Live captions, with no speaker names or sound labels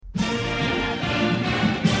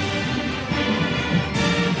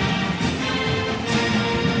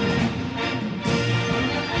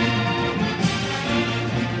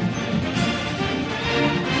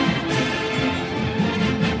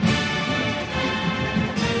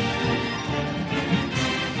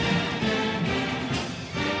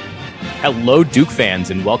Hello, Duke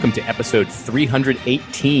fans, and welcome to episode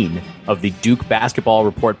 318 of the Duke Basketball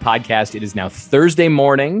Report podcast. It is now Thursday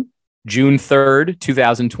morning, June 3rd,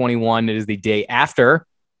 2021. It is the day after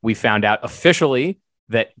we found out officially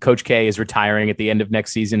that Coach K is retiring at the end of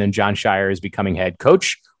next season and Jon Scheyer is becoming head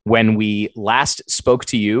coach. When we last spoke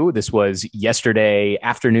to you, this was yesterday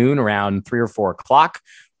afternoon around 3 or 4 o'clock.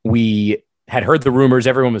 We had heard the rumors.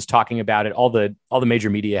 Everyone was talking about it. All the major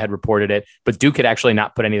media had reported it, but Duke had actually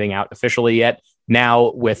not put anything out officially yet.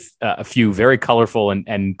 Now, with a few very colorful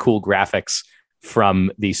and cool graphics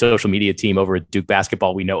from the social media team over at Duke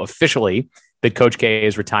Basketball, we know officially that Coach K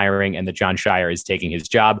is retiring and that Jon Scheyer is taking his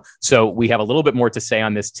job. So we have a little bit more to say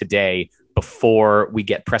on this today before we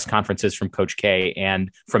get press conferences from Coach K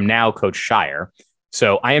and from now Coach Scheyer.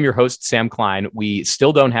 So I am your host, Sam Klein. We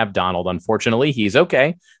still don't have Donald, unfortunately. He's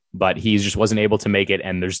okay, but he just wasn't able to make it,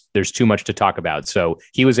 and there's too much to talk about. So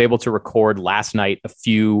he was able to record last night a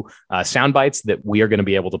few sound bites that we are going to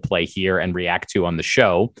be able to play here and react to on the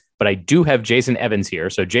show. But I do have Jason Evans here.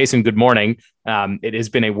 So Jason, good morning. It has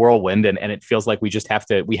been a whirlwind, and it feels like we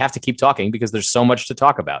have to keep talking because there's so much to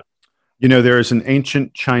talk about. You know, there is an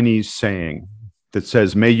ancient Chinese saying that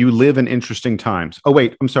says, "May you live in interesting times." Oh,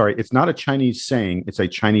 wait, I'm sorry. It's not a Chinese saying. It's a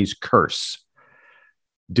Chinese curse.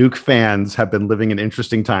 Duke fans have been living in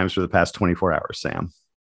interesting times for the past 24 hours, Sam.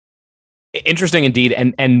 Interesting indeed.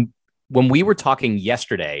 And when we were talking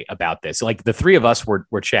yesterday about this, like the three of us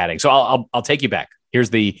were chatting. So I'll take you back.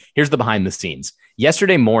 Here's the behind the scenes.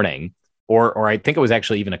 Yesterday morning, or I think it was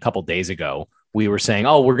actually even a couple days ago, we were saying,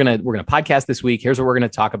 "Oh, we're gonna podcast this week. Here's what we're gonna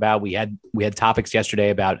talk about." We had topics yesterday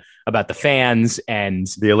about the fans and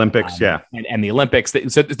the Olympics, and the Olympics.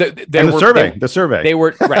 So the survey. They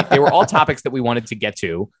were right. They were all topics that we wanted to get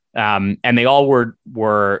to, and they all were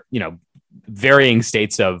varying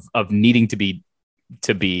states of needing to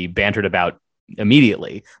be bantered about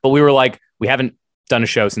immediately. But we were like, we haven't done a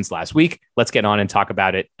show since last week. Let's get on and talk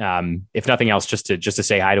about it. If nothing else, just to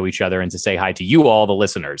say hi to each other and to say hi to you all, the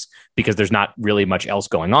listeners, because there's not really much else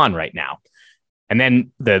going on right now. And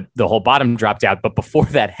then the whole bottom dropped out. But before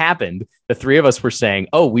that happened, the three of us were saying,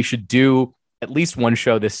 "Oh, we should do at least one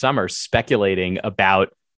show this summer speculating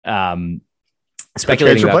about Coach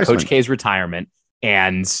K's retirement."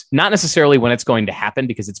 And not necessarily when it's going to happen,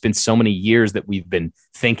 because it's been so many years that we've been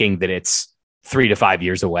thinking that it's 3 to 5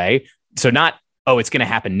 years away. So not, oh, it's going to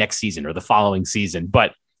happen next season or the following season,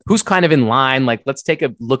 but who's kind of in line. Like, let's take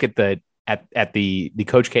a look at the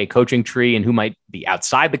Coach K coaching tree and who might be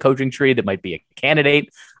outside the coaching tree that might be a candidate.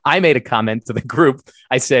 I made a comment to the group.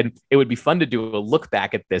 I said it would be fun to do a look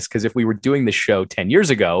back at this, because if we were doing the show 10 years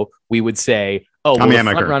ago, we would say, "Oh, well,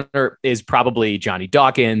 the front runner is probably Johnny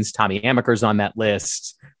Dawkins. Tommy Amaker's on that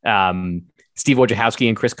list. Steve Wojciechowski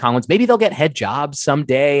and Chris Collins, maybe they'll get head jobs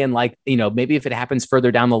someday. And maybe if it happens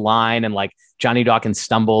further down the line and like Johnny Dawkins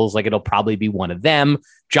stumbles, like it'll probably be one of them."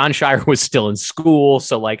 Jon Scheyer was still in school.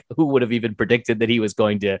 So like, who would have even predicted that he was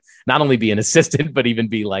going to not only be an assistant, but even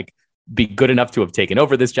be good enough to have taken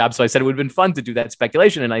over this job? So I said, it would have been fun to do that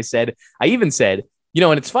speculation. And I even said,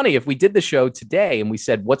 and it's funny, if we did the show today and we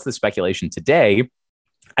said, what's the speculation today?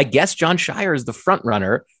 I guess Jon Scheyer is the front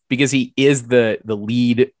runner because he is the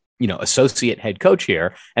lead, associate head coach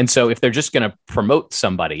here. And so if they're just going to promote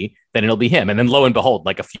somebody, then it'll be him. And then lo and behold,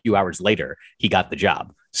 like a few hours later, he got the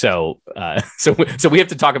job. So we have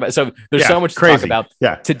to talk about, so there's so much to talk about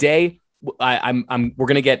today. We're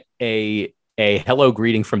going to get a hello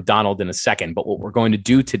greeting from Donald in a second, but what we're going to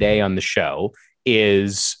do today on the show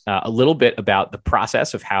is a little bit about the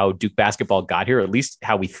process of how Duke basketball got here, at least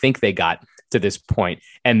how we think they got to this point.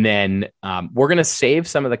 And then we're going to save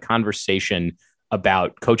some of the conversation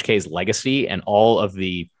about Coach K's legacy and all of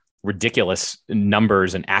the ridiculous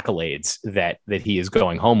numbers and accolades that he is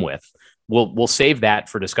going home with. We'll save that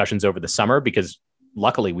for discussions over the summer, because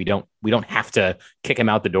luckily we don't have to kick him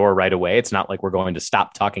out the door right away. It's not like we're going to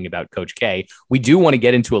stop talking about Coach K. We do want to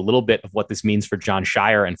get into a little bit of what this means for Jon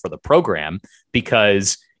Scheyer and for the program,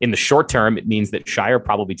 because in the short term, it means that Scheyer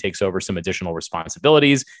probably takes over some additional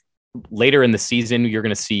responsibilities. Later in the season, you're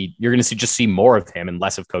going to see more of him and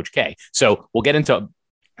less of Coach K. So we'll get into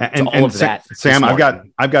all of that. Sam,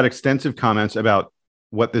 I've got extensive comments about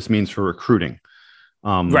what this means for recruiting.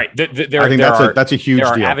 Right. I think that's a huge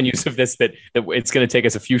deal. There are avenues of this that it's going to take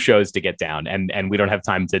us a few shows to get down, and we don't have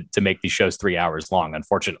time to make these shows 3 hours long,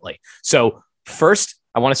 unfortunately. So first,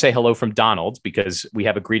 I want to say hello from Donald, because we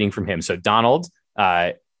have a greeting from him. So Donald,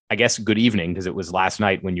 I guess good evening, because it was last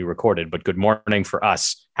night when you recorded, but good morning for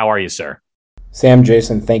us. How are you, sir? Sam,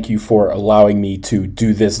 Jason, thank you for allowing me to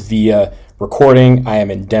do this via recording. I am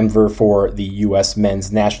in Denver for the U.S. men's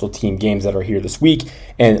national team games that are here this week.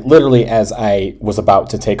 And literally, as I was about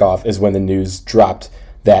to take off, is when the news dropped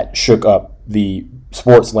that shook up the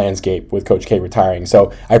sports landscape with Coach K retiring.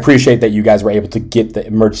 So I appreciate that you guys were able to get the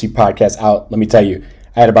emergency podcast out. Let me tell you,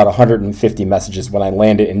 I had about 150 messages when I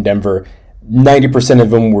landed in Denver. 90% of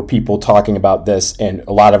them were people talking about this, and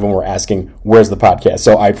a lot of them were asking, where's the podcast?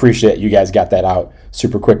 So I appreciate you guys got that out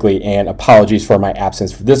super quickly, and apologies for my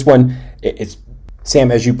absence for this one. It's Sam,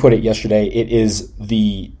 as you put it yesterday, it is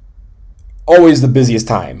always the busiest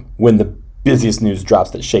time when the busiest news drops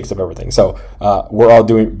that shakes up everything. So we're all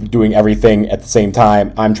doing everything at the same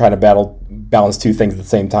time. I'm trying to balance two things at the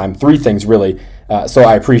same time, three things really. So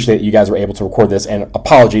I appreciate you guys were able to record this, and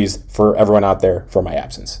apologies for everyone out there for my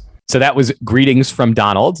absence. So that was greetings from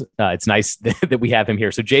Donald. It's nice that we have him here.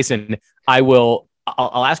 So Jason, I'll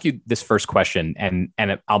ask you this first question, and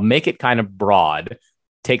I'll make it kind of broad.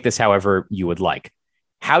 Take this however you would like.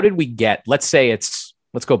 How did we get, let's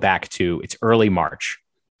go back to, it's early March.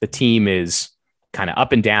 The team is kind of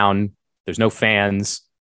up and down. There's no fans.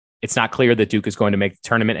 It's not clear that Duke is going to make the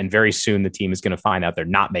tournament, and very soon the team is going to find out they're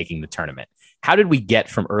not making the tournament. How did we get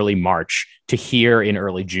from early March to here in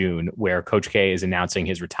early June, where Coach K is announcing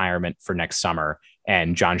his retirement for next summer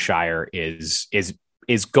and Jon Scheyer is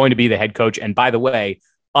going to be the head coach? And by the way,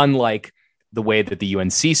 unlike the way that the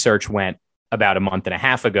UNC search went about a month and a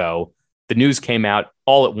half ago, the news came out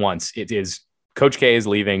all at once. It is Coach K is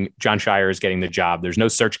leaving. Jon Scheyer is getting the job. There's no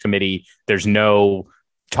search committee. There's no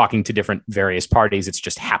talking to different various parties. It's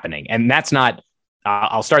just happening. And that's not,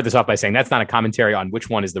 I'll start this off by saying that's not a commentary on which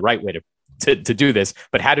one is the right way to do this,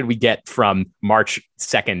 but how did we get from March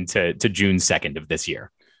 2nd to June 2nd of this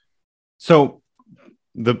year? So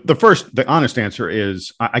the honest answer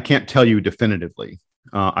is I can't tell you definitively.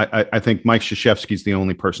 I think Mike Krzyzewski is the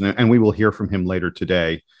only person, and we will hear from him later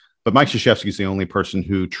today, but Mike Krzyzewski is the only person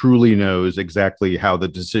who truly knows exactly how the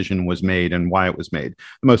decision was made and why it was made.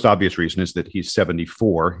 The most obvious reason is that he's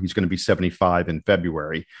 74. He's going to be 75 in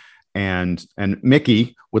February. And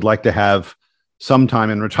Mickey would like to have some time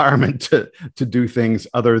in retirement to do things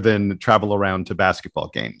other than travel around to basketball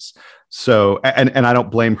games. So, and I don't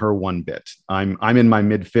blame her one bit. I'm in my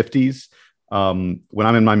mid 50s. When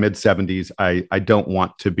I'm in my mid 70s, I don't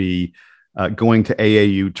want to be going to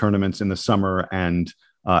AAU tournaments in the summer and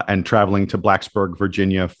traveling to Blacksburg,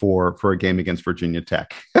 Virginia for a game against Virginia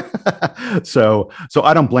Tech. So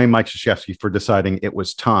I don't blame Mike Krzyzewski for deciding it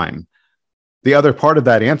was time. The other part of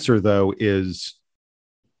that answer, though, is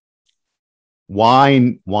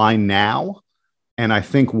why now? And I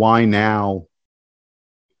think why now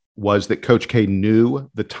was that Coach K knew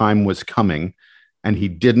the time was coming, and he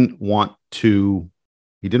didn't want to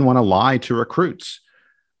lie to recruits.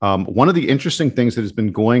 One of the interesting things that has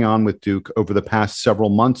been going on with Duke over the past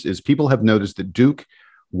several months is people have noticed that Duke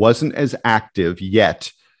wasn't as active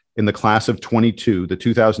yet in the class of 22, the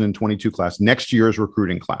 2022 class, next year's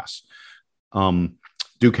recruiting class.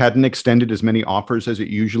 Duke hadn't extended as many offers as it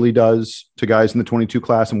usually does to guys in the 22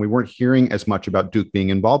 class, and we weren't hearing as much about Duke being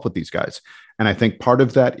involved with these guys. And I think part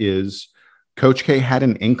of that is Coach K had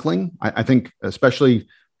an inkling. I think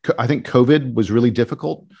COVID was really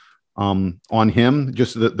difficult on him,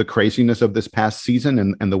 just the craziness of this past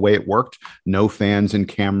season and the way it worked. No fans in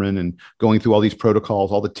Cameron and going through all these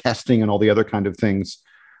protocols, all the testing and all the other kind of things.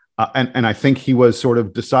 And I think he was sort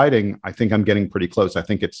of deciding, I think I'm getting pretty close. I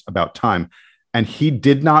think it's about time. And he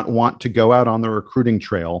did not want to go out on the recruiting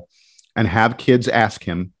trail and have kids ask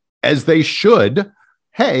him, as they should,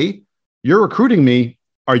 hey, you're recruiting me.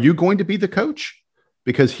 Are you going to be the coach?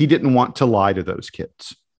 Because he didn't want to lie to those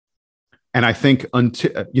kids. And I think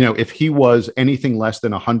if he was anything less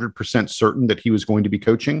than 100% certain that he was going to be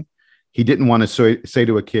coaching, he didn't want to say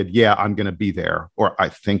to a kid, yeah, I'm going to be there, or I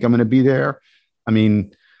think I'm going to be there. I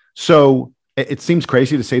mean, so it seems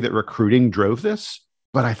crazy to say that recruiting drove this,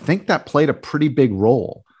 but I think that played a pretty big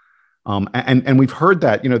role. And we've heard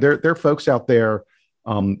that, there are folks out there,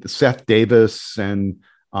 Seth Davis and,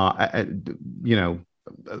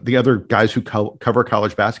 the other guys who cover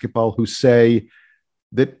college basketball who say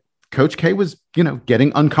that Coach K was,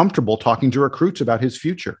 getting uncomfortable talking to recruits about his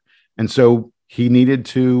future. And so he needed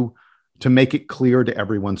to make it clear to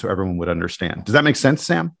everyone so everyone would understand. Does that make sense,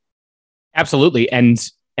 Sam? Absolutely.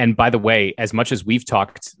 And by the way, as much as we've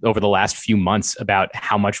talked over the last few months about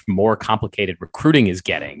how much more complicated recruiting is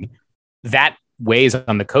getting, that weighs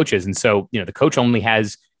on the coaches. And so, the coach only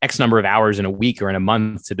has X number of hours in a week or in a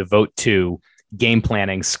month to devote to game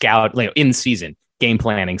planning, in season, game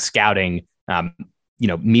planning, scouting,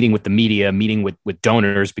 meeting with the media, meeting with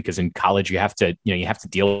donors, because in college you have to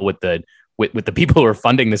deal with the with the people who are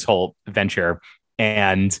funding this whole venture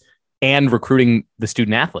and recruiting the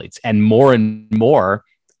student athletes. And more,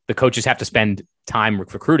 the coaches have to spend time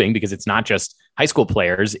recruiting because it's not just high school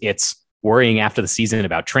players. It's worrying after the season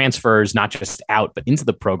about transfers, not just out, but into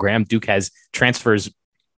the program. Duke has transfers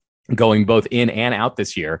going both in and out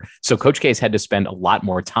this year. So Coach K's had to spend a lot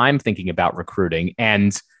more time thinking about recruiting.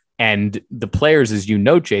 And the players, as you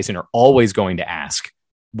know, Jason, are always going to ask,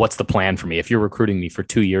 what's the plan for me? If you're recruiting me for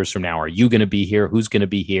 2 years from now, are you going to be here? Who's going to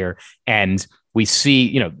be here? And we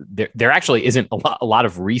see, there actually isn't a lot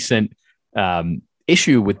of recent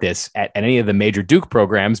issue with this at any of the major Duke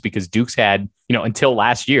programs, because Duke's had, until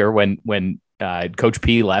last year when Coach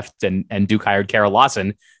P left and Duke hired Kara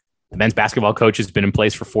Lawson, the men's basketball coach has been in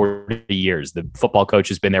place for 40 years. The football coach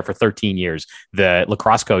has been there for 13 years. The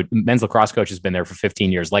men's lacrosse coach has been there for 15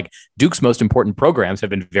 years. Like, Duke's most important programs have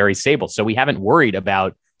been very stable. So we haven't worried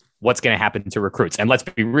about what's going to happen to recruits. And let's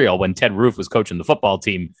be real, when Ted Roof was coaching the football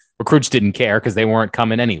team, recruits didn't care because they weren't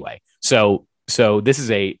coming anyway. So this is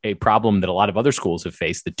a problem that a lot of other schools have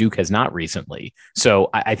faced that Duke has not recently. So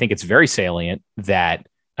I think it's very salient that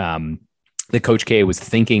that Coach K was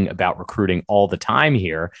thinking about recruiting all the time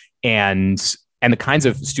here. And the kinds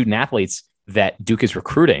of student athletes that Duke is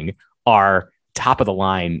recruiting are top of the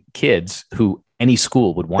line kids who any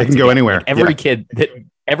school would want. They can go anywhere. Like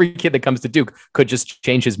every kid that comes to Duke could just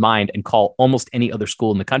change his mind and call almost any other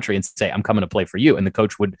school in the country and say, I'm coming to play for you. And the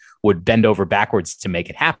coach would bend over backwards to make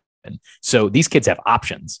it happen. So these kids have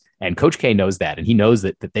options, and Coach K knows that. And he knows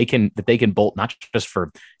that they can bolt, not just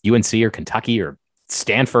for UNC or Kentucky or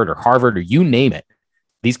Stanford or Harvard or you name it.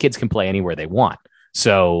 These kids can play anywhere they want.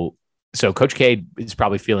 So Coach K is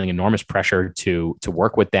probably feeling enormous pressure to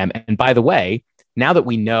work with them. And by the way, now that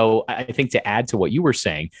we know, I think to add to what you were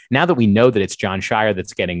saying, now that we know that it's Jon Scheyer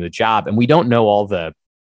that's getting the job, and we don't know all the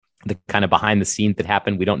kind of behind the scenes that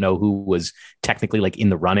happened. We don't know who was technically like in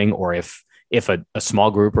the running, or if a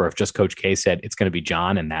small group, or if just Coach K said it's going to be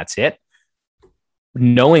Jon and that's it.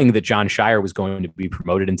 Knowing that Jon Scheyer was going to be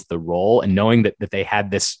promoted into the role, and knowing that they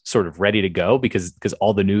had this sort of ready to go because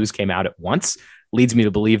all the news came out at once, leads me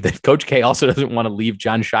to believe that Coach K also doesn't want to leave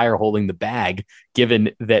Jon Scheyer holding the bag,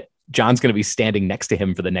 given that Jon's going to be standing next to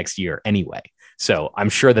him for the next year anyway. So I'm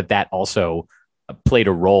sure that also played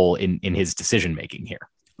a role in his decision-making here.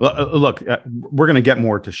 Look, we're going to get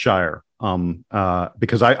more to Scheyer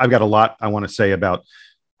because I've got a lot I want to say about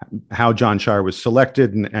how Jon Scheyer was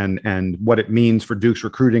selected and what it means for Duke's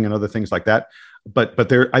recruiting and other things like that. But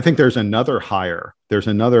I think there's another hire. There's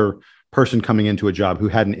another person coming into a job who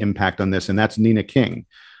had an impact on this, and that's Nina King.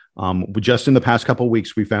 Just in the past couple of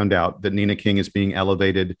weeks, we found out that Nina King is being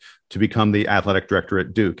elevated to become the athletic director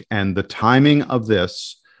at Duke. And the timing of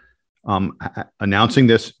this, announcing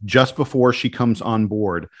this just before she comes on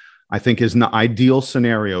board, I think is an ideal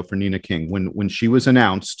scenario for Nina King. When she was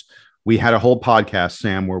announced, we had a whole podcast,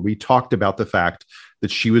 Sam, where we talked about the fact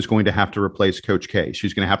that she was going to have to replace Coach K.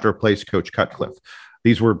 She's going to have to replace Coach Cutcliffe.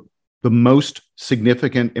 These were the most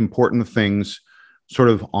significant, important things sort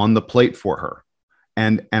of on the plate for her.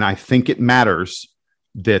 And I think it matters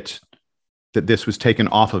that this was taken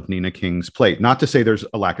off of Nina King's plate. Not to say there's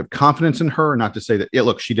a lack of confidence in her, not to say that,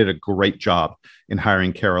 look, she did a great job in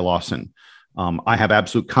hiring Kara Lawson. I have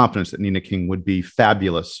absolute confidence that Nina King would be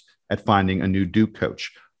fabulous at finding a new Duke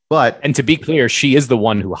coach. And to be clear, she is the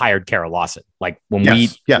one who hired Kara Lawson. Like when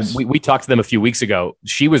we talked to them a few weeks ago,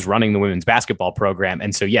 she was running the women's basketball program.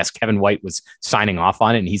 And so, yes, Kevin White was signing off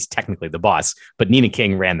on it, and he's technically the boss, but Nina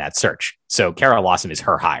King ran that search. So Kara Lawson is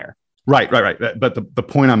her hire. Right. But the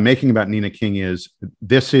point I'm making about Nina King is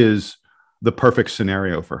this is the perfect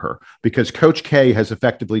scenario for her, because Coach K has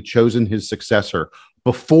effectively chosen his successor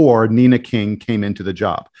before Nina King came into the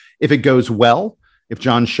job. If it goes well, if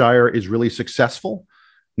Jon Scheyer is really successful,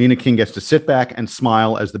 Nina King gets to sit back and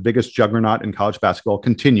smile as the biggest juggernaut in college basketball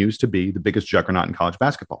continues to be the biggest juggernaut in college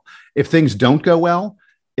basketball. If things don't go well,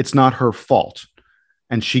 it's not her fault.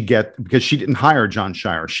 And because she didn't hire Jon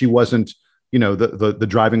Scheyer. She wasn't, the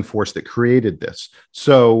driving force that created this.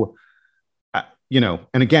 So, and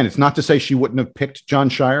again, it's not to say she wouldn't have picked Jon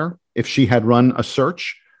Scheyer if she had run a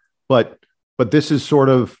search, but this is sort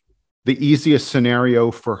of the easiest scenario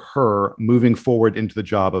for her moving forward into the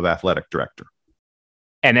job of athletic director.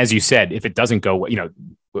 And as you said, if it doesn't go, we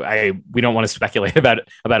don't want to speculate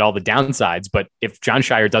about all the downsides, but if Jon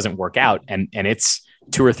Scheyer doesn't work out and it's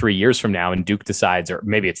 2 or 3 years from now and Duke decides, or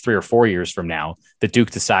maybe it's 3 or 4 years from now, that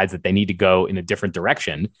Duke decides that they need to go in a different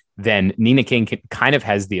direction, then Nina King kind of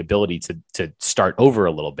has the ability to start over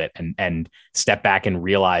a little bit and step back and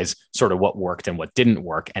realize sort of what worked and what didn't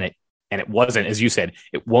work. And it wasn't, as you said,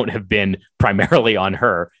 it won't have been primarily on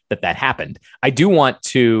her that happened. I do want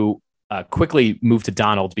to quickly move to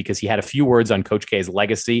Donald because he had a few words on Coach K's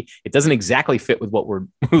legacy. It doesn't exactly fit with what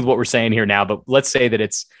we're saying here now, but let's say that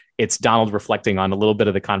it's Donald reflecting on a little bit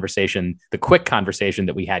of the conversation, the quick conversation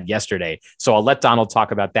that we had yesterday. So I'll let Donald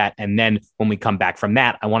talk about that, and then when we come back from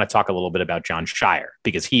that, I want to talk a little bit about Jon Scheyer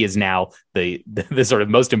because he is now the sort of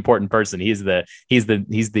most important person. He's the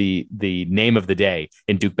name of the day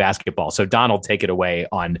in Duke basketball. So Donald, take it away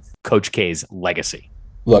on Coach K's legacy.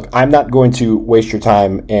 Look, I'm not going to waste your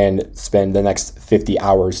time and spend the next 50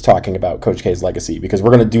 hours talking about Coach K's legacy because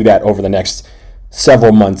we're going to do that over the next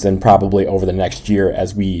several months and probably over the next year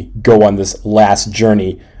as we go on this last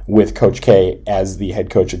journey with Coach K as the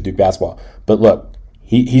head coach of Duke basketball. But look,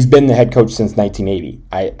 he's been the head coach since 1980.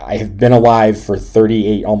 I have been alive for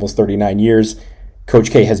 38, almost 39 years.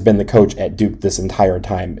 Coach K has been the coach at Duke this entire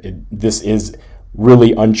time. This is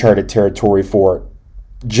really uncharted territory for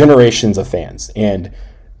generations of fans. And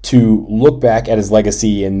to look back at his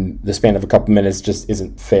legacy in the span of a couple minutes just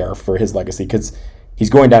isn't fair for his legacy because he's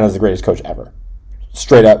going down as the greatest coach ever.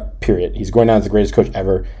 Straight up, period. He's going down as the greatest coach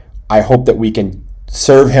ever. I hope that we can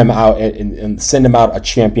serve him out and send him out a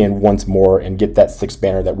champion once more and get that sixth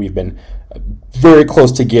banner that we've been very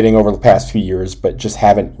close to getting over the past few years, but just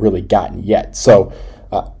haven't really gotten yet. So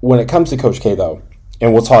when it comes to Coach K, though,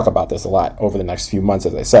 and we'll talk about this a lot over the next few months,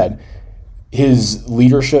 as I said, his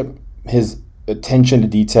leadership, his attention to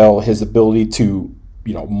detail, his ability to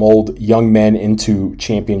mold young men into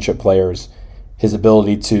championship players, his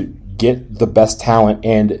ability to get the best talent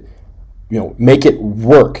and make it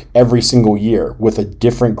work every single year with a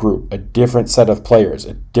different group, a different set of players,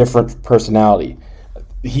 a different personality.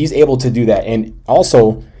 He's able to do that. And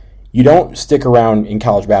also, you don't stick around in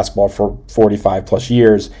college basketball for 45 plus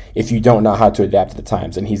years if you don't know how to adapt to the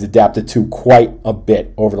times. And he's adapted to quite a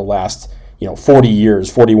bit over the last 40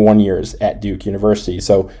 years, 41 years at Duke University.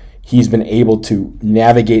 So he's been able to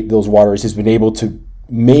navigate those waters. He's been able to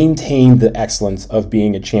maintain the excellence of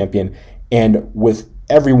being a champion. And with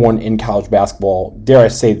everyone in college basketball, dare I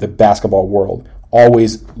say the basketball world,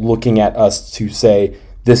 always looking at us to say,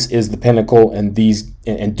 this is the pinnacle and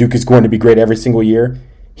Duke is going to be great every single year.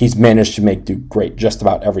 He's managed to make Duke great just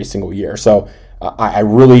about every single year. So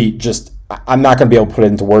I'm not going to be able to put it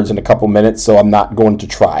into words in a couple minutes, so I'm not going to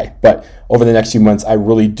try. But over the next few months, I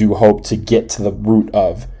really do hope to get to the root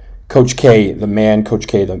of Coach K, the man, Coach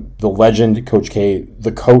K, the legend, Coach K,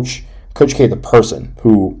 the coach, Coach K, the person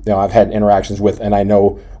who I've had interactions with, and I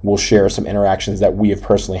know we'll share some interactions that we have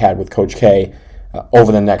personally had with Coach K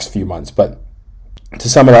over the next few months. But to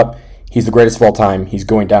sum it up, he's the greatest of all time. He's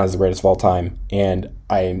going down as the greatest of all time, and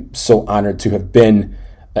I am so honored to have been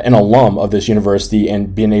an alum of this university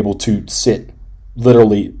and being able to sit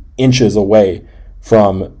literally inches away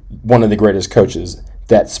from one of the greatest coaches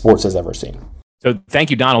that sports has ever seen. So thank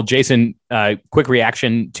you, Donald. Jason, quick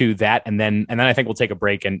reaction to that, and then I think we'll take a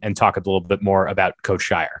break and talk a little bit more about Coach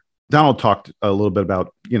Scheyer. Donald talked a little bit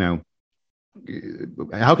about,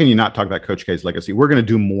 how can you not talk about Coach K's legacy? We're going to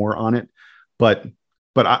do more on it, but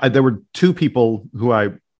there were two people who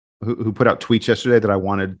put out tweets yesterday that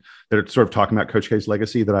are sort of talking about Coach K's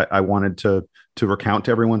legacy that I wanted to recount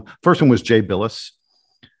to everyone. First one was Jay Billis,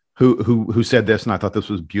 who said this, and I thought this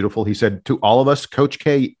was beautiful. He said, to all of us, Coach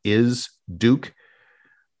K is Duke.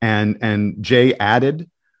 And Jay added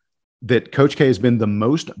that Coach K has been the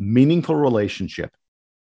most meaningful relationship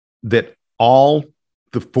that all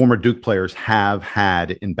the former Duke players have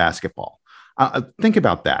had in basketball. Think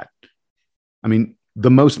about that. I mean,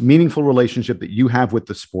 the most meaningful relationship that you have with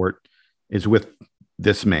the sport is with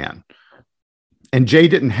this man. And Jay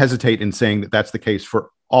didn't hesitate in saying that that's the case for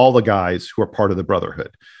all the guys who are part of the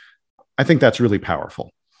brotherhood. I think that's really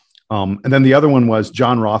powerful. And then the other one was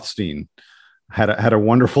John Rothstein had a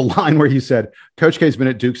wonderful line where he said, Coach K's been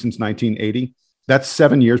at Duke since 1980. That's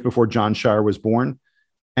 7 years before Jon Scheyer was born.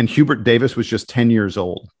 And Hubert Davis was just 10 years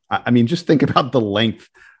old. I mean, just think about the length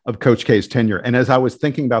of Coach K's tenure. And as I was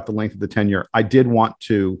thinking about the length of the tenure, everyone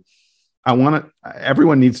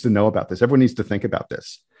needs to know about this. Everyone needs to think about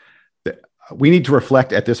this. We need to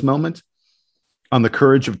reflect at this moment on the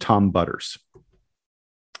courage of Tom Butters.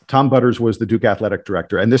 Tom Butters was the Duke athletic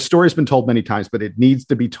director. And this story has been told many times, but it needs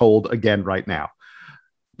to be told again right now.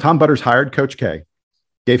 Tom Butters hired Coach K,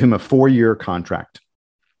 gave him a 4-year contract.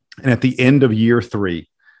 And at the end of year 3,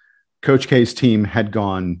 Coach K's team had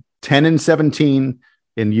gone 10-17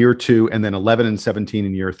 in year 2, and then 11-17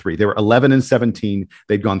 in year 3. They were 11-17.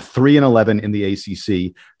 They'd gone 3-11 in the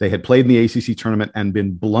ACC. They had played in the ACC tournament and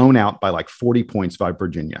been blown out by like 40 points by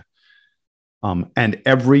Virginia. And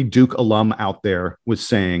every Duke alum out there was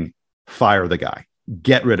saying, fire the guy,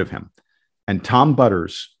 get rid of him. And Tom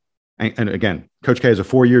Butters, and again, Coach K has a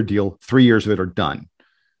 4-year deal, 3 years of it are done.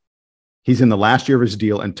 He's in the last year of his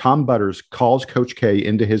deal, and Tom Butters calls Coach K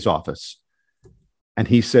into his office, and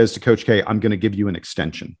he says to Coach K, I'm going to give you an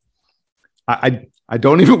extension. I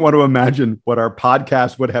don't even want to imagine what our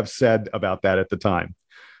podcast would have said about that at the time.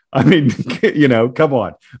 I mean, come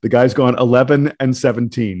on. The guy's gone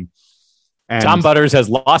 11-17. And Tom Butters has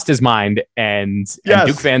lost his mind, and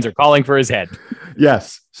Duke fans are calling for his head.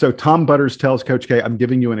 Yes. So Tom Butters tells Coach K, I'm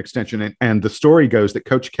giving you an extension. And the story goes that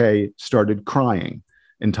Coach K started crying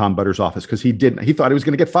in Tom Butters' office because he thought he was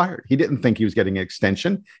going to get fired. He didn't think he was getting an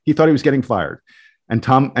extension. He thought he was getting fired. And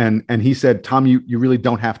Tom, and he said, Tom, you really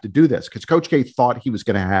don't have to do this, because Coach K thought he was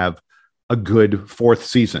going to have a good fourth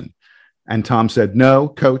season. And Tom said, no,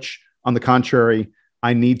 Coach, on the contrary,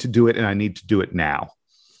 I need to do it, and I need to do it now.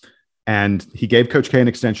 And he gave Coach K an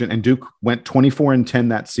extension, and Duke went 24-10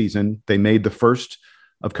 that season. They made the first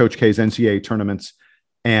of Coach K's NCAA tournaments.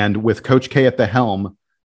 And with Coach K at the helm,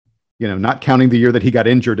 not counting the year that he got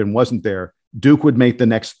injured and wasn't there, Duke would make the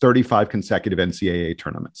next 35 consecutive NCAA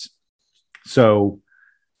tournaments. So,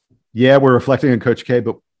 yeah, we're reflecting on Coach K,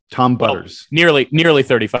 but Tom Butters. Nearly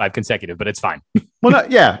 35 consecutive, but it's fine. Well,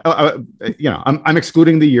 I'm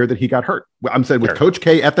excluding the year that he got hurt. I'm saying with Coach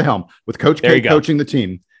K at the helm, with Coach K coaching the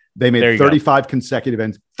team, they made 35 consecutive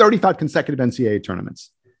NCAA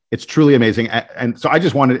tournaments. It's truly amazing. And so I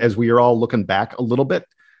just wanted, as we are all looking back a little bit,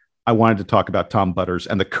 I wanted to talk about Tom Butters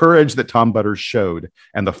and the courage that Tom Butters showed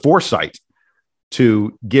and the foresight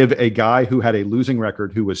to give a guy who had a losing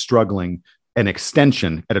record, who was struggling, an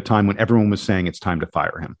extension at a time when everyone was saying it's time to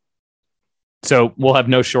fire him. So we'll have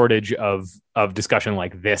no shortage of discussion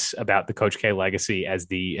like this about the Coach K legacy as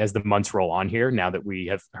the months roll on here, now that we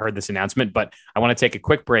have heard this announcement. But I want to take a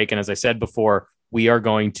quick break. And as I said before, we are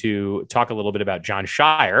going to talk a little bit about Jon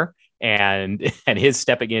Scheyer and his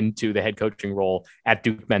stepping into the head coaching role at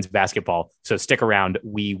Duke men's basketball. So stick around.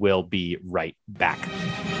 We will be right back.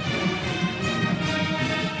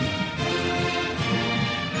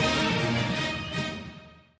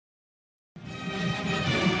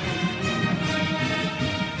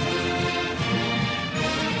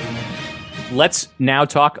 Let's now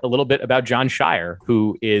talk a little bit about Jon Scheyer,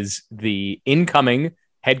 who is the incoming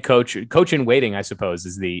head coach in waiting, I suppose,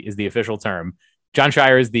 is the official term. Jon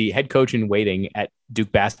Scheyer is the head coach in waiting at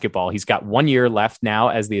Duke basketball. He's got 1 year left now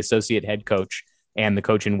as the associate head coach and the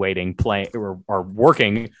coach in waiting, are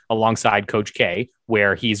working alongside Coach K,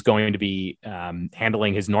 where he's going to be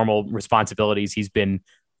handling his normal responsibilities. He's been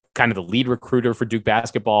kind of the lead recruiter for Duke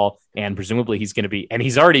basketball, and presumably he's going to be, and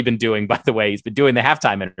he's already been doing, by the way, he's been doing the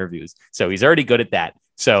halftime interviews. So he's already good at that.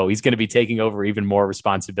 So he's going to be taking over even more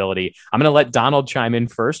responsibility. I'm going to let Donald chime in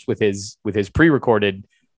first with his pre-recorded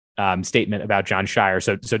statement about Jon Scheyer.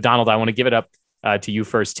 So Donald, I want to give it up to you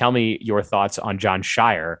first. Tell me your thoughts on Jon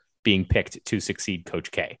Scheyer being picked to succeed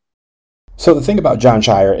Coach K. So the thing about Jon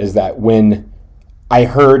Scheyer is that when I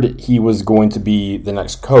heard he was going to be the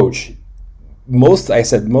next coach, most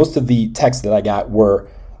of the texts that I got were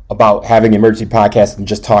about having an emergency podcast and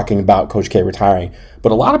just talking about Coach K retiring.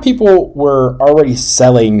 But a lot of people were already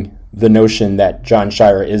selling the notion that Jon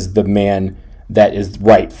Scheyer is the man that is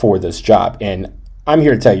right for this job. And I'm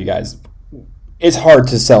here to tell you guys, it's hard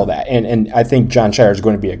to sell that. And I think Jon Scheyer is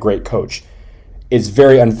going to be a great coach. It's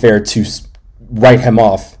very unfair to write him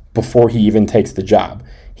off before he even takes the job.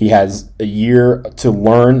 He has a year to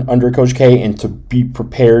learn under Coach K and to be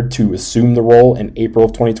prepared to assume the role in April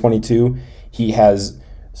of 2022. He has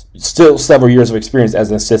still several years of experience as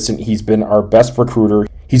an assistant. He's been our best recruiter.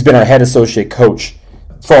 He's been our head associate coach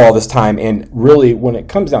for all this time. And really, when it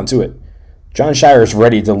comes down to it, Jon Scheyer is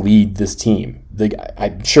ready to lead this team.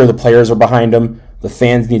 I'm sure the players are behind him. The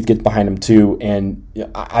fans need to get behind him too. And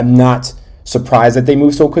I'm not surprised that they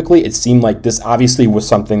moved so quickly. It seemed like this obviously was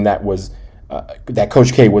something that was that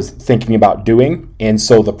Coach K was thinking about doing, and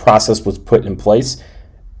so the process was put in place.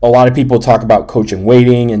 A lot of people talk about coach in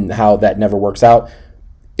waiting and how that never works out.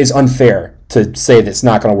 It's unfair to say that it's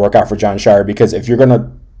not going to work out for Jon Scheyer, because if you're going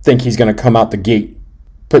to think he's going to come out the gate,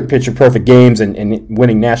 picture perfect games and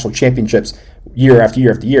winning national championships year after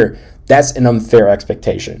year after year, that's an unfair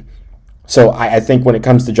expectation. So I think when it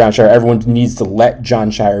comes to Jon Scheyer, everyone needs to let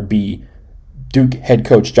Jon Scheyer be Duke head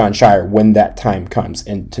coach Jon Scheyer when that time comes,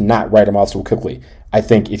 and to not write him off so quickly. I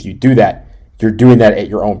think if you do that, you're doing that at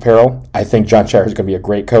your own peril. I think Jon Scheyer is going to be a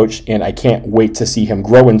great coach, and I can't wait to see him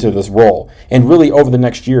grow into this role. And really over the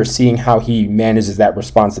next year, seeing how he manages that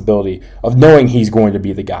responsibility of knowing he's going to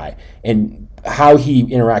be the guy, and how he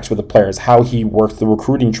interacts with the players, how he works the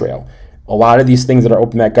recruiting trail. A lot of these things that are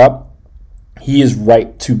open back up, he is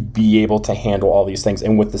right to be able to handle all these things.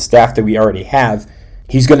 And with the staff that we already have,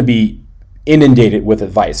 he's going to be inundated with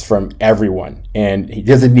advice from everyone, and he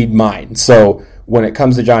doesn't need mine. So when it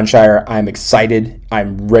comes to Jon Scheyer, I'm excited.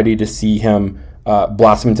 I'm ready to see him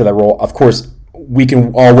blossom into that role. Of course, we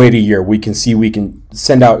can all wait a year. We can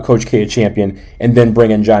send out Coach K a champion and then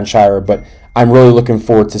bring in Jon Scheyer. But I'm really looking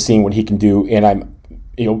forward to seeing what he can do. And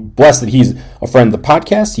I'm blessed that he's a friend of the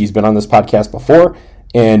podcast. He's been on this podcast before.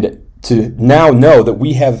 And to now know that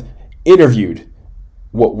we have interviewed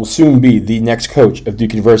what will soon be the next coach of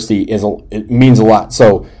Duke University it means a lot.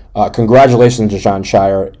 So congratulations to Jon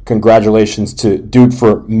Scheyer. Congratulations to Duke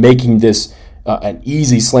for making this an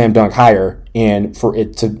easy slam dunk hire, and for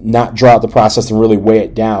it to not draw out the process and really weigh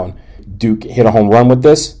it down. Duke hit a home run with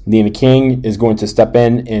this. Nina King is going to step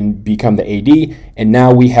in and become the AD, and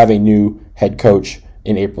now we have a new head coach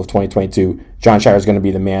in April of 2022. Jon Scheyer is going to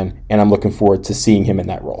be the man, and I'm looking forward to seeing him in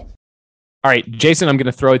that role. All right, Jason, I'm going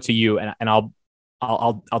to throw it to you, and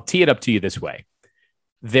I'll tee it up to you this way.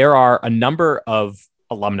 There are a number of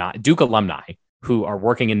Duke alumni, who are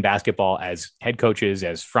working in basketball as head coaches,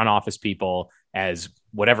 as front office people, as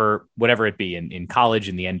whatever it be in college,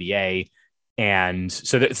 in the NBA. And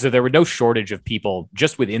so there were no shortage of people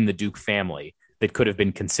just within the Duke family that could have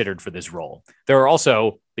been considered for this role. There are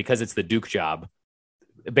also, because it's the Duke job,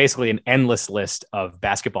 basically an endless list of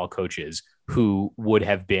basketball coaches who would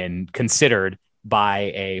have been considered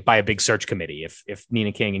by a big search committee. If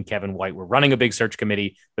Nina King and Kevin White were running a big search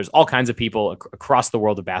committee, there's all kinds of people across the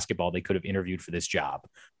world of basketball they could have interviewed for this job.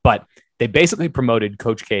 But they basically promoted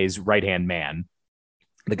Coach K's right-hand man,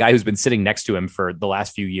 the guy who's been sitting next to him for the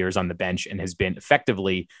last few years on the bench and has been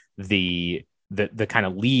effectively the kind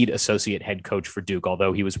of lead associate head coach for Duke,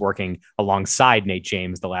 although he was working alongside Nate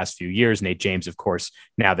James the last few years. Nate James, of course,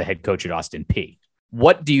 now the head coach at Austin Peay.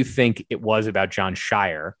 What do you think it was about Jon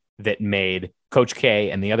Scheyer that made Coach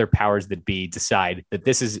K and the other powers that be decide that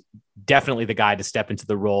this is definitely the guy to step into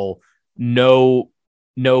the role? No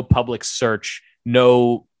public search,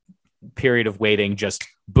 no period of waiting, just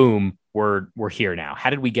boom, we're here now.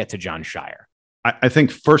 How did we get to Jon Scheyer? I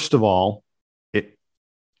think, first of all, it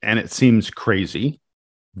seems crazy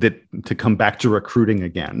that to come back to recruiting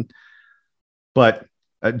again, but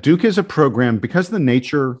Duke is a program, because of the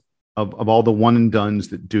nature of all the one and dones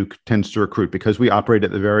that Duke tends to recruit, because we operate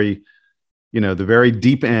at the very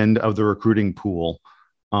deep end of the recruiting pool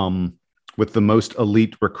with the most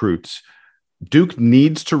elite recruits. Duke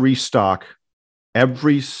needs to restock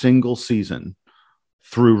every single season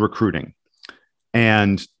through recruiting.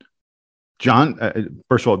 And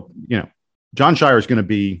first of all, Jon Scheyer is going to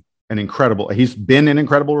be he's been an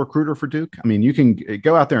incredible recruiter for Duke. I mean, you can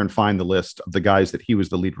go out there and find the list of the guys that he was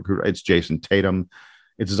the lead recruiter. It's Jason Tatum,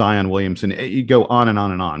 it's Zion Williamson. You go on and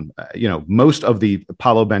on and on. Most of the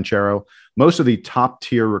Paolo Banchero, most of the top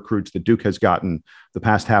tier recruits that Duke has gotten the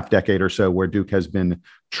past half decade or so, where Duke has been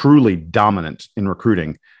truly dominant in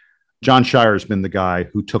recruiting, Jon Scheyer has been the guy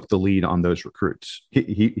who took the lead on those recruits.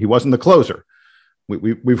 He wasn't the closer.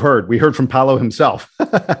 We heard from Paolo himself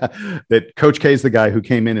that Coach K is the guy who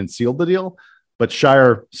came in and sealed the deal, but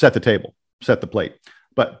Scheyer set the table, set the plate.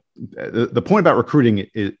 But the point about recruiting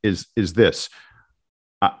is this.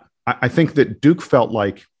 I think that Duke felt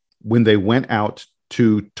like when they went out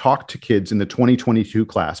to talk to kids in the 2022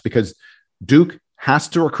 class, because Duke has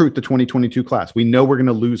to recruit the 2022 class. We know we're going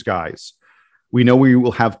to lose guys. We know we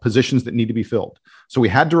will have positions that need to be filled. So we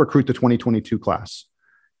had to recruit the 2022 class.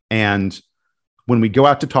 And when we go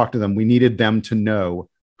out to talk to them, we needed them to know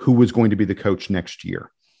who was going to be the coach next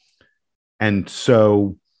year. And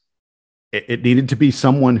so it needed to be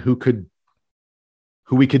someone who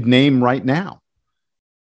we could name right now.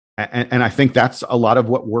 And I think that's a lot of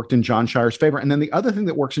what worked in Jon Scheyer's favor. And then the other thing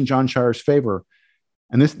that works in Jon Scheyer's favor,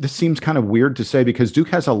 and this seems kind of weird to say, because Duke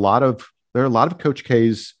has there are a lot of Coach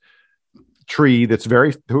K's tree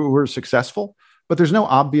who are successful, but there's no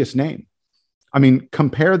obvious name. I mean,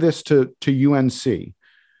 compare this to UNC.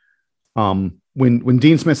 When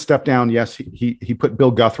Dean Smith stepped down, yes, he put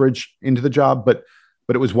Bill Guthridge into the job, but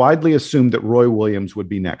it was widely assumed that Roy Williams would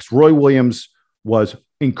be next. Roy Williams was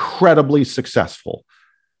incredibly successful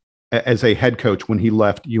as a head coach when he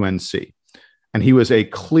left UNC. And he was a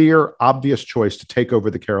clear, obvious choice to take over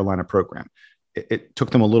the Carolina program. It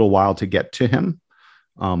took them a little while to get to him.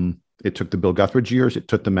 It took the Bill Guthridge years. It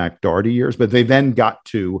took the Mac Doherty years, but they then got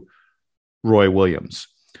to Roy Williams.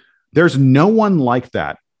 There's no one like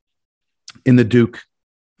that in the Duke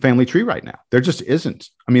family tree right now. There just isn't.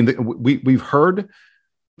 I mean, we've heard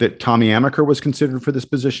that Tommy Amaker was considered for this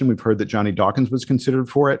position. We've heard that Johnny Dawkins was considered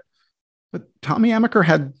for it. But Tommy Amaker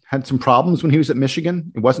had some problems when he was at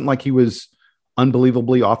Michigan. It wasn't like he was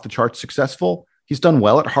unbelievably off the charts successful. He's done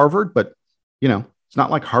well at Harvard, but it's not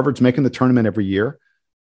like Harvard's making the tournament every year.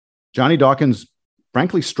 Johnny Dawkins,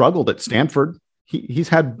 frankly, struggled at Stanford. he's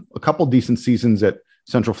had a couple decent seasons at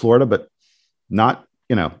Central Florida, but not,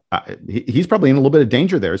 he's probably in a little bit of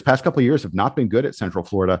danger there. His past couple of years have not been good at Central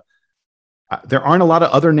Florida. There aren't a lot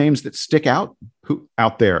of other names that stick out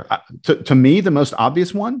there. To me, the most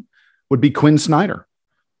obvious one would be Quinn Snyder.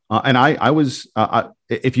 And I was,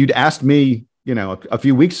 if you'd asked me, a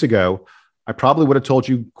few weeks ago, I probably would have told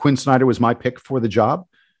you Quinn Snyder was my pick for the job.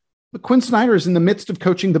 But Quinn Snyder is in the midst of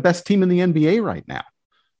coaching the best team in the NBA right now.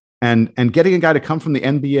 And getting a guy to come from the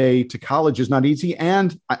NBA to college is not easy.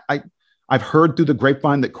 And I've heard through the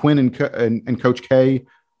grapevine that Quinn and Coach K,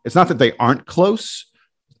 it's not that they aren't close,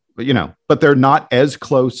 but they're not as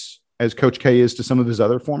close as Coach K is to some of his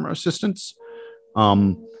other former assistants. Part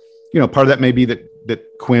of that may be that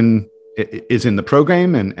Quinn is in the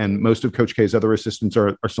program and most of Coach K's other assistants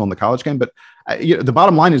are still in the college game. But the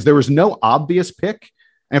bottom line is there was no obvious pick.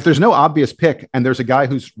 And if there's no obvious pick and there's a guy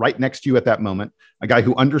who's right next to you at that moment, a guy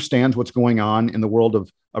who understands what's going on in the world of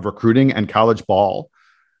recruiting and college ball,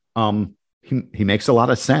 he makes a lot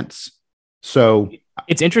of sense. So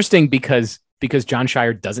it's interesting because Jon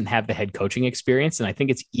Scheyer doesn't have the head coaching experience. And I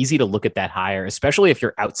think it's easy to look at that hire, especially if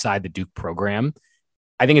you're outside the Duke program.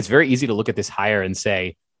 I think it's very easy to look at this hire and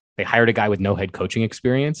say, they hired a guy with no head coaching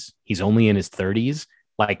experience. He's only in his 30s.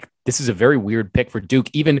 Like, this is a very weird pick for Duke,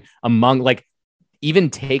 even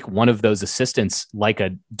take one of those assistants like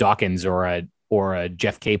a Dawkins or a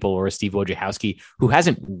Jeff Capel or a Steve Wojciechowski, who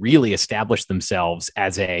hasn't really established themselves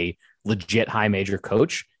as a legit high major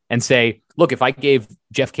coach, and say, look, if I gave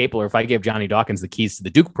Jeff Capel or if I gave Johnny Dawkins the keys to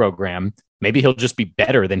the Duke program, maybe he'll just be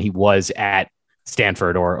better than he was at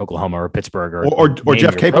Stanford or Oklahoma or Pittsburgh or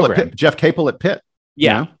Jeff Capel at Pitt.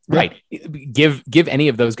 Yeah, right. Give any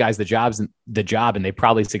of those guys the job and they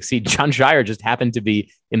probably succeed. Jon Scheyer just happened to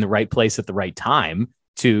be in the right place at the right time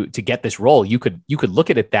to get this role. You could look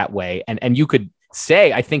at it that way, and you could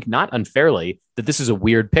say, I think not unfairly, that this is a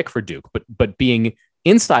weird pick for Duke, but being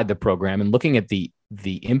inside the program and looking at the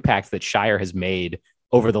impact that Scheyer has made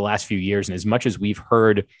over the last few years, and as much as we've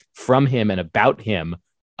heard from him and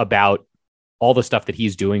about all the stuff that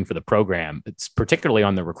he's doing for the program, it's particularly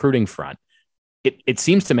on the recruiting front. It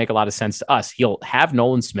seems to make a lot of sense to us. He'll have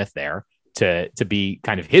Nolan Smith there to be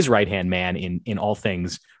kind of his right-hand man in all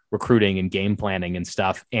things recruiting and game planning and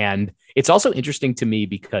stuff. And it's also interesting to me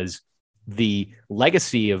because the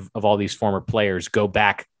legacy of all these former players go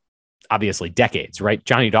back, obviously, decades, right?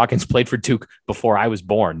 Johnny Dawkins played for Duke before I was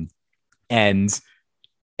born. And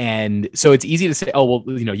so it's easy to say, oh,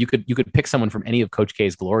 well, you could pick someone from any of Coach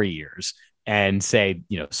K's glory years and say,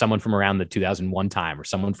 someone from around the 2001 time or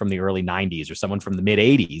someone from the early 90s or someone from the mid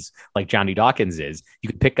 80s, like Johnny Dawkins is. You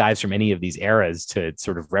could pick guys from any of these eras to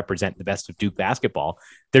sort of represent the best of Duke basketball.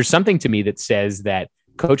 There's something to me that says that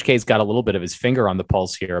Coach K's got a little bit of his finger on the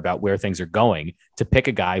pulse here about where things are going, to pick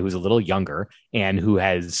a guy who's a little younger and who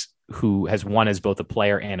has won as both a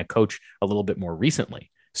player and a coach a little bit more recently.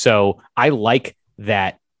 So I like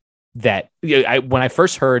that when I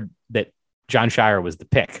first heard that Jon Scheyer was the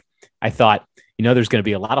pick, I thought, there's going to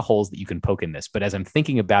be a lot of holes that you can poke in this. But as I'm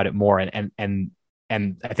thinking about it more, and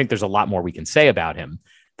I think there's a lot more we can say about him,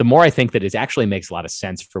 the more I think that it actually makes a lot of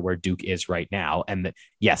sense for where Duke is right now. And that,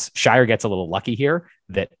 yes, Scheyer gets a little lucky here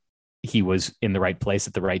that he was in the right place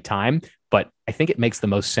at the right time. But I think it makes the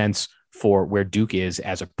most sense for where Duke is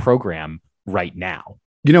as a program right now.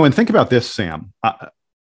 And think about this, Sam.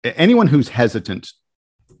 Anyone who's hesitant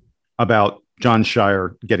about Jon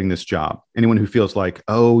Scheyer getting this job, anyone who feels like,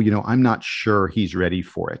 I'm not sure he's ready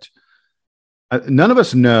for it. None of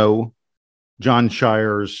us know Jon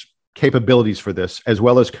Scheyer's capabilities for this as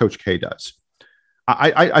well as Coach K does.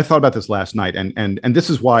 I thought about this last night, and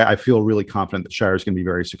this is why I feel really confident that Scheyer is going to be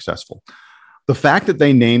very successful. The fact that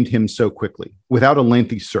they named him so quickly without a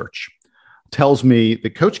lengthy search tells me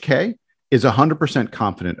that Coach K is 100%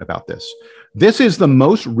 confident about this. This is the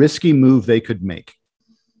most risky move they could make.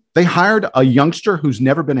 They hired a youngster who's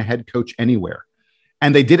never been a head coach anywhere,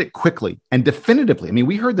 and they did it quickly and definitively. I mean,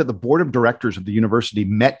 we heard that the board of directors of the university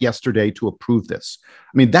met yesterday to approve this.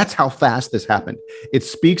 I mean, that's how fast this happened. It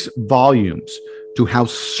speaks volumes to how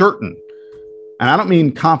certain, and I don't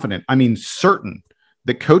mean confident, I mean certain,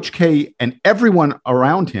 that Coach K and everyone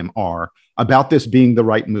around him are about this being the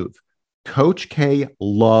right move. Coach K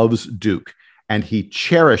loves Duke, and he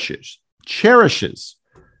cherishes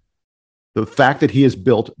the fact that he has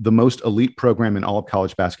built the most elite program in all of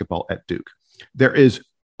college basketball at Duke. There is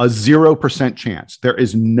a 0% chance. There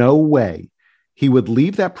is no way he would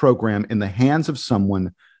leave that program in the hands of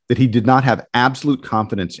someone that he did not have absolute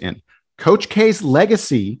confidence in. Coach K's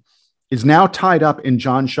legacy is now tied up in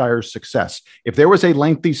Jon Scheyer's success. If there was a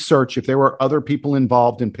lengthy search, if there were other people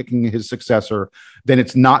involved in picking his successor, then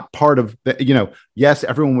it's not part of the, yes,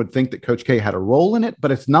 everyone would think that Coach K had a role in it,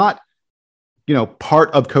 but it's not,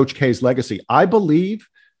 part of Coach K's legacy. I believe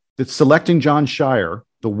that selecting Jon Scheyer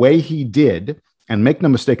the way he did, and make no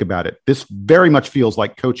mistake about it, this very much feels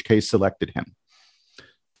like Coach K selected him.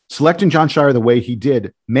 Selecting Jon Scheyer the way he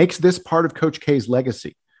did makes this part of Coach K's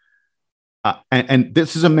legacy. And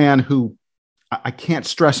this is a man who I can't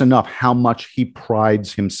stress enough how much he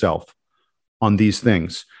prides himself on these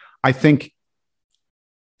things. I think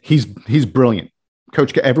he's brilliant.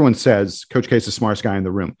 Coach K, everyone says Coach K is the smartest guy in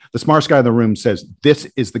the room. The smartest guy in the room says,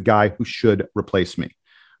 this is the guy who should replace me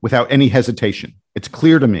without any hesitation. It's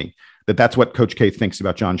clear to me that that's what Coach K thinks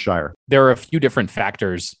about Jon Scheyer. There are a few different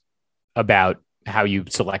factors about how you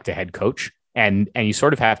select a head coach, and you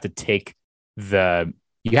sort of have to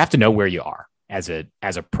you have to know where you are as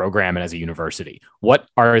a program and as a university. What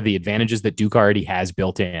are the advantages that Duke already has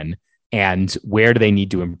built in, and where do they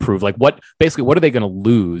need to improve? Like what are they going to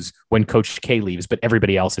lose when Coach K leaves, but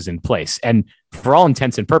everybody else is in place? And for all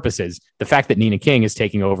intents and purposes, the fact that Nina King is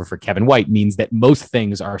taking over for Kevin White means that most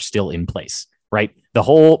things are still in place, right? The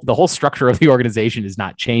whole structure of the organization is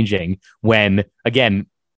not changing when, again,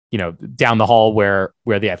 down the hall where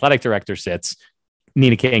the athletic director sits,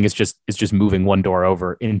 Nina King is just moving one door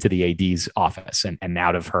over into the AD's office and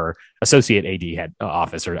out of her associate AD head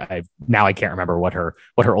office, or I can't remember what her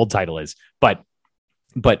old title is, but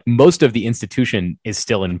most of the institution is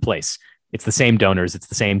still in place. It's the same donors, it's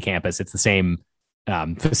the same campus, it's the same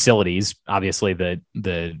facilities. Obviously,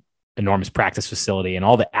 the enormous practice facility and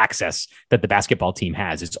all the access that the basketball team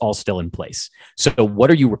has, it's all still in place. So, what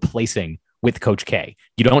are you replacing with Coach K?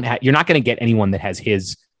 You're not going to get anyone that has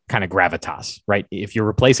his kind of gravitas, right? If you're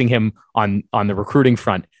replacing him on the recruiting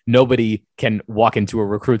front, nobody can walk into a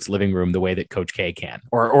recruit's living room the way that Coach K can.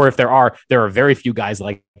 Or if there are very few guys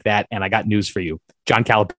like that. And I got news for you. John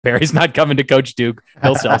Calipari's not coming to Coach Duke.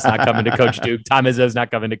 Bill Self's not coming to Coach Duke. Tom Izzo's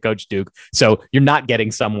not coming to Coach Duke. So you're not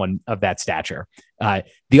getting someone of that stature.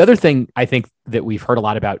 The other thing I think that we've heard a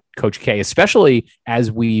lot about Coach K, especially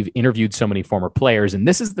as we've interviewed so many former players, and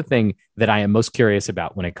this is the thing that I am most curious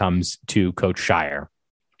about when it comes to Coach Scheyer,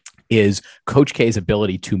 is Coach K's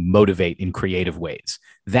ability to motivate in creative ways.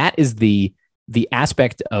 That is the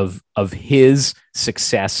aspect of his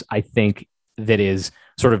success, I think, that is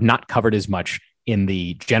sort of not covered as much in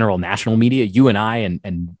the general national media. You and I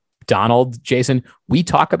and Donald, Jason, we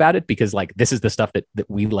talk about it because this is the stuff that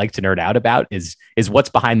we like to nerd out about is what's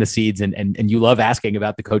behind the scenes. And you love asking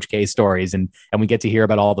about the Coach K stories, and we get to hear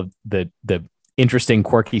about all the interesting,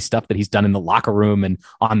 quirky stuff that he's done in the locker room and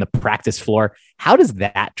on the practice floor. How does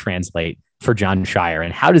that translate for Jon Scheyer,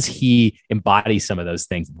 and how does he embody some of those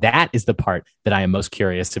things? That is the part that I am most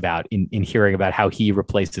curious about in hearing about how he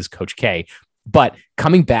replaces Coach K. But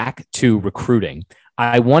coming back to recruiting,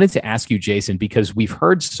 I wanted to ask you, Jason, because we've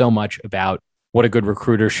heard so much about what a good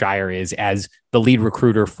recruiter Scheyer is as the lead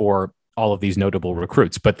recruiter for all of these notable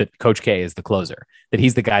recruits, but that Coach K is the closer, that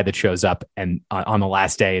he's the guy that shows up and on the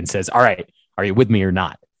last day and says, all right, are you with me or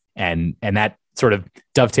not? And that sort of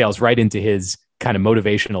dovetails right into his kind of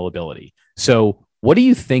motivational ability. So what do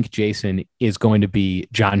you think, Jason, is going to be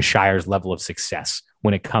Jon Scheyer's level of success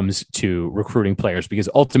when it comes to recruiting players? Because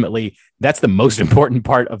ultimately, that's the most important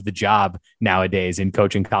part of the job nowadays in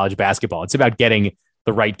coaching college basketball. It's about getting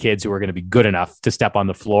the right kids who are going to be good enough to step on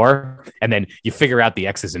the floor, and then you figure out the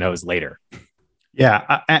X's and O's later.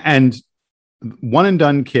 Yeah, and one and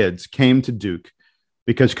done kids came to Duke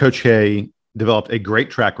because Coach K developed a great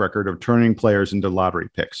track record of turning players into lottery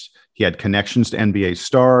picks. He had connections to NBA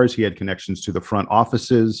stars. He had connections to the front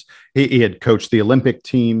offices. He had coached the Olympic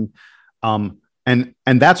team. And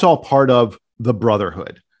that's all part of the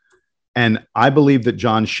brotherhood. And I believe that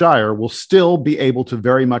Jon Scheyer will still be able to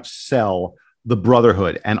very much sell the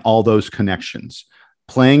brotherhood and all those connections.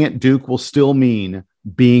 Playing at Duke will still mean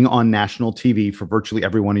being on national TV for virtually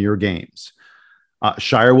every one of your games.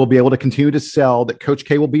 Scheyer will be able to continue to sell that Coach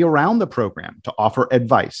K will be around the program to offer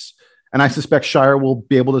advice. And I suspect Scheyer will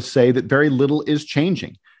be able to say that very little is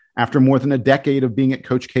changing. After more than a decade of being at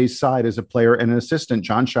Coach K's side as a player and an assistant,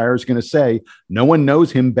 Jon Scheyer is going to say, no one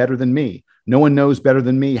knows him better than me. No one knows better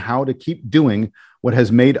than me how to keep doing what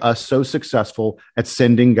has made us so successful at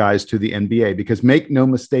sending guys to the NBA. Because make no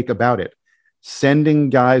mistake about it,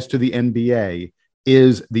 sending guys to the NBA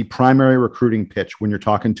is the primary recruiting pitch when you're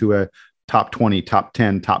talking to a top 20, top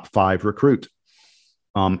 10, top 5 recruit.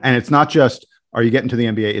 And it's not just, are you getting to the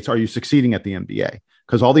NBA? It's, are you succeeding at the NBA?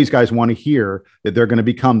 Because all these guys want to hear that they're going to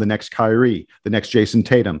become the next Kyrie, the next Jason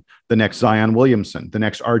Tatum, the next Zion Williamson, the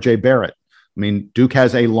next RJ Barrett. I mean, Duke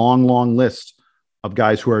has a long list of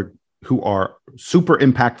guys who are super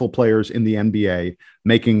impactful players in the NBA,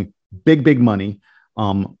 making big money,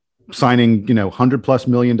 signing, $100+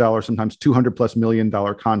 million, sometimes $200+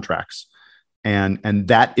 million contracts. And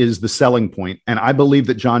that is the selling point. And I believe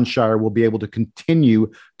that Jon Scheyer will be able to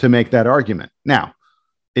continue to make that argument. Now,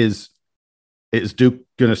 is Duke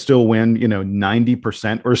going to still win,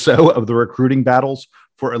 90% or so of the recruiting battles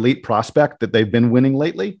for elite prospect that they've been winning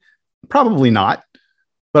lately? Probably not.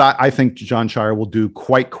 But I think Jon Scheyer will do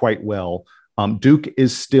quite well. Duke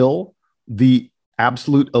is still the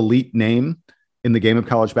absolute elite name in the game of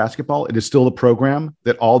college basketball. It is still the program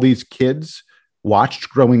that all these kids watched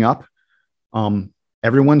growing up.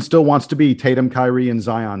 Everyone still wants to be Tatum, Kyrie, and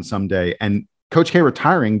Zion someday. And Coach K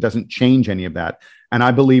retiring doesn't change any of that. And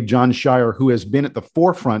I believe Jon Scheyer, who has been at the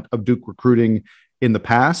forefront of Duke recruiting in the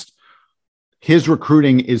past, his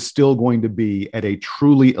recruiting is still going to be at a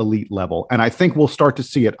truly elite level. And I think we'll start to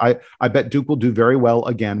see it. I bet Duke will do very well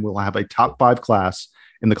again. We'll have a top 5 class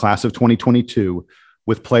in the class of 2022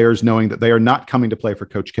 with players knowing that they are not coming to play for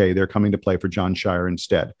Coach K. They're coming to play for Jon Scheyer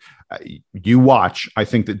instead. You watch. I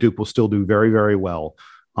think that Duke will still do very well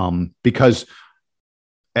because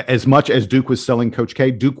as much as Duke was selling Coach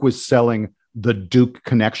K, Duke was selling the Duke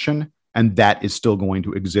connection, and that is still going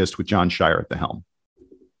to exist with Jon Scheyer at the helm.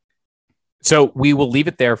 So we will leave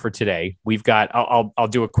it there for today. We've got, I'll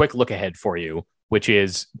do a quick look ahead for you, which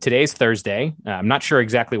is today's Thursday. I'm not sure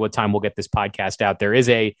exactly what time we'll get this podcast out. There is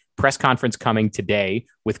a press conference coming today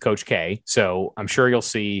with Coach K. So I'm sure you'll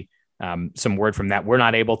see some word from that. We're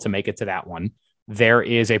not able to make it to that one. There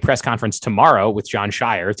is a press conference tomorrow with Jon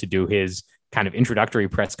Scheyer to do his kind of introductory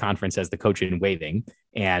press conference as the coach in waiting.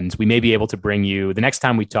 And we may be able to bring you, the next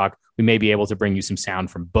time we talk, we may be able to bring you some sound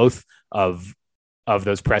from both of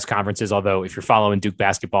those press conferences. Although if you're following Duke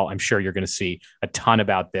basketball, I'm sure you're going to see a ton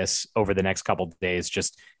about this over the next couple of days,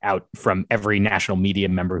 just out from every national media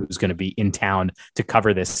member who's going to be in town to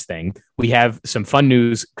cover this thing. We have some fun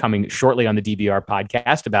news coming shortly on the DBR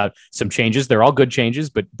podcast about some changes. They're all good changes,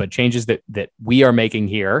 but changes that we are making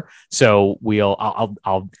here. So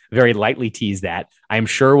I'll very lightly tease that. I'm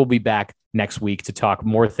sure we'll be back next week to talk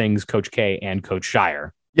more things Coach K and Coach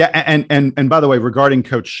Scheyer. Yeah, and by the way, regarding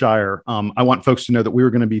Coach Scheyer, I want folks to know that we're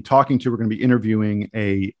going to be interviewing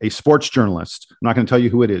a sports journalist. I'm not going to tell you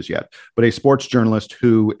who it is yet, but a sports journalist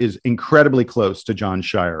who is incredibly close to Jon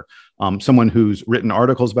Scheyer, someone who's written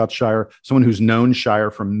articles about Scheyer, someone who's known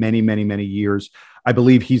Scheyer for many years. I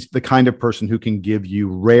believe he's the kind of person who can give you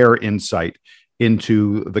rare insight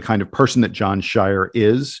into the kind of person that Jon Scheyer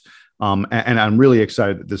is. And I'm really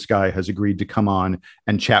excited that this guy has agreed to come on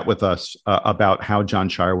and chat with us about how Jon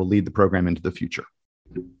Scheyer will lead the program into the future.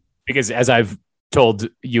 Because as I've told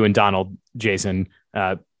you and Donald, Jason,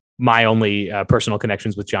 my only personal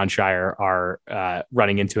connections with Jon Scheyer are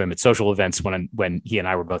running into him at social events when he and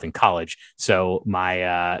I were both in college. So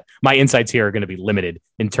my insights here are going to be limited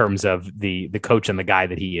in terms of the coach and the guy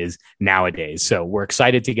that he is nowadays. So we're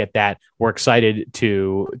excited to get that. We're excited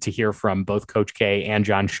to hear from both Coach K and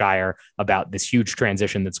Jon Scheyer about this huge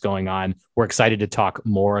transition that's going on. We're excited to talk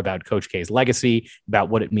more about Coach K's legacy, about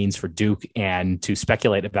what it means for Duke, and to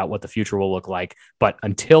speculate about what the future will look like. But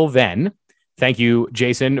until then, thank you,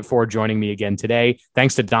 Jason, for joining me again today.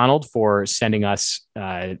 Thanks to Donald for sending us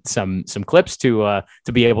some clips to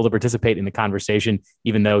be able to participate in the conversation,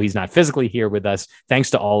 even though he's not physically here with us.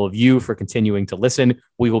 Thanks to all of you for continuing to listen.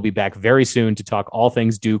 We will be back very soon to talk all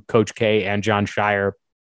things Duke, Coach K, and Jon Scheyer.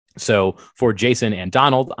 So for Jason and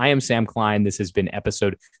Donald, I am Sam Klein. This has been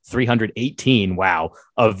episode 318,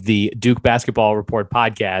 of the Duke Basketball Report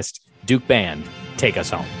podcast. Duke Band, take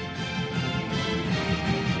us home.